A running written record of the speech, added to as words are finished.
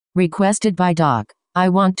Requested by Doc. I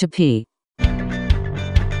want to pee.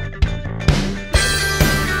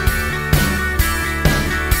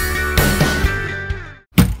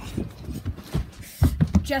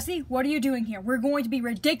 Jesse, what are you doing here? We're going to be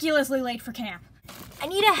ridiculously late for camp. I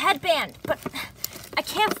need a headband, but I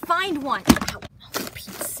can't find one. Oh, for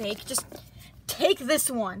Pete's sake, just take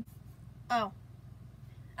this one. Oh.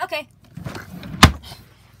 Okay.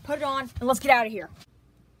 Put it on and let's get out of here.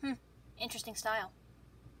 Interesting style.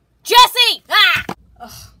 Jesse! Ah!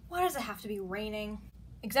 Ugh, why does it have to be raining?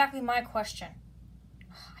 Exactly my question.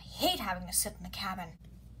 I hate having to sit in the cabin.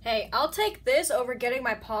 Hey, I'll take this over getting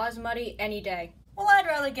my paws muddy any day. Well, I'd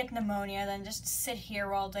rather get pneumonia than just sit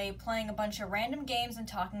here all day playing a bunch of random games and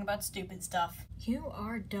talking about stupid stuff. You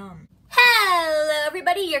are dumb. Hello,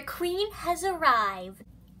 everybody. Your queen has arrived.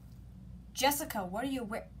 Jessica, what are you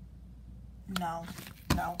No,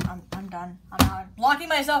 I'm done. I'm out. Locking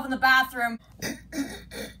myself in the bathroom.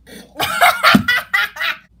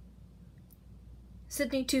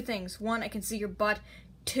 Sydney, two things. One, I can see your butt.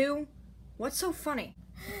 Two, what's so funny?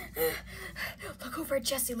 Look over at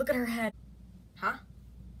Jessie. Look at her head. Huh?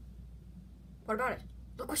 What about it?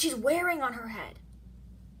 Look what she's wearing on her head.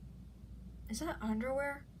 Is that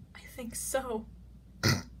underwear? I think so.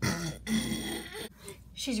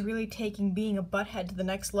 She's really taking being a butthead to the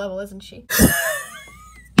next level, isn't she?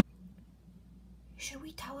 Should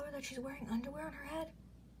we tell her that she's wearing underwear on her head?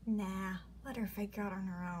 Nah, let her figure it out on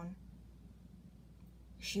her own.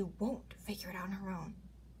 She won't figure it out on her own.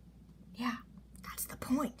 Yeah, that's the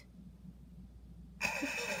point.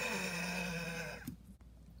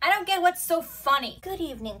 I don't get what's so funny. Good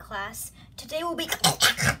evening, class. Today we'll be...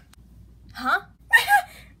 Huh?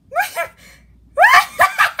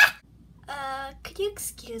 Could you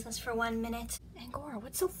excuse us for 1 minute? Angora,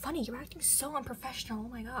 what's so funny? You're acting so unprofessional. Oh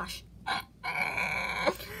my gosh.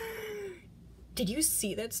 Did you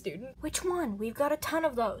see that student? Which one? We've got a ton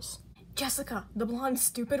of those. Jessica, the blonde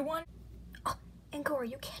stupid one? Oh, Angora,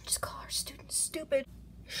 you can't just call our students stupid.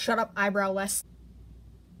 Shut up, eyebrowless.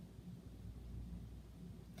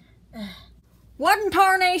 What in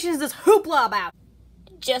tarnation is this hoopla about?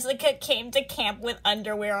 Jessica came to camp with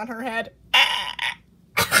underwear on her head.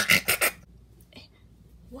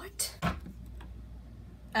 What?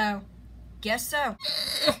 Oh, guess so. And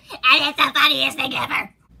it's the funniest thing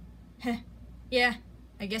ever. Yeah,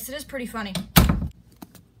 I guess it is pretty funny.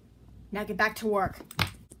 Now get back to work.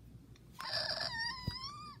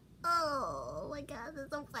 Oh my god,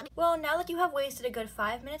 that's so funny. Well, now that you have wasted a good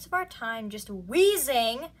 5 minutes of our time just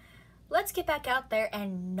wheezing, let's get back out there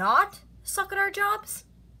and not suck at our jobs?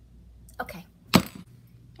 Okay.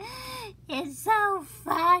 It's so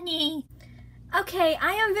funny. Okay,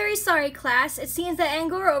 I am very sorry, class. It seems that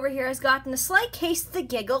Angora over here has gotten a slight case of the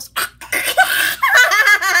giggles.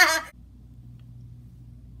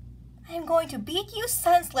 I am going to beat you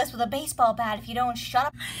senseless with a baseball bat if you don't shut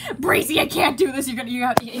up. Breezy, I can't do this. You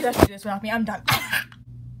have to do this without me. I'm done.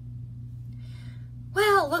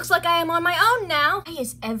 Well, looks like I am on my own now. Why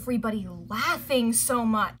is everybody laughing so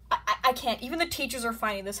much? I can't. Even the teachers are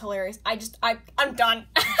finding this hilarious. I'm done.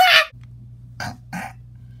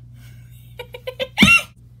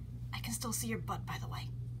 I can still see your butt, by the way.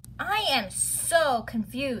 I am so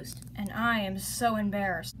confused, and I am so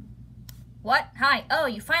embarrassed. What? Hi. Oh,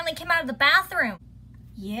 you finally came out of the bathroom.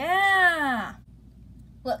 Yeah.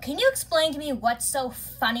 Look, can you explain to me what's so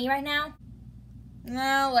funny right now?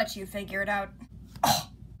 I'll let you figure it out.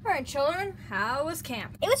 Alright, children, how was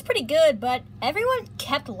camp? It was pretty good, but everyone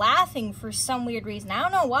kept laughing for some weird reason. I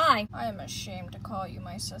don't know why. I am ashamed to call you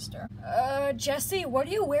my sister. Jessie, what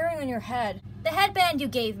are you wearing on your head? The headband you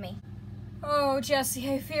gave me. Oh,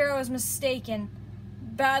 Jessie, I fear I was mistaken.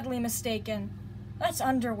 Badly mistaken. That's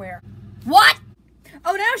underwear. What?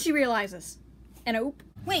 Oh, now she realizes. And oop.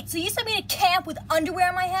 Wait, so you sent me to camp with underwear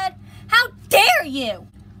on my head? How dare you?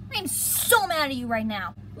 I'm so mad at you right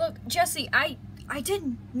now. Look, Jessie, I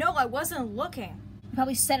didn't know. I wasn't looking. You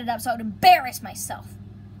probably set it up so I would embarrass myself.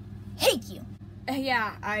 Hate you.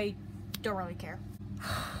 Yeah, I don't really care.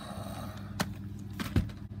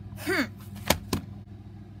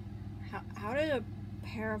 How did a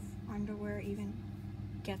pair of underwear even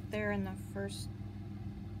get there in the first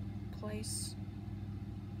place?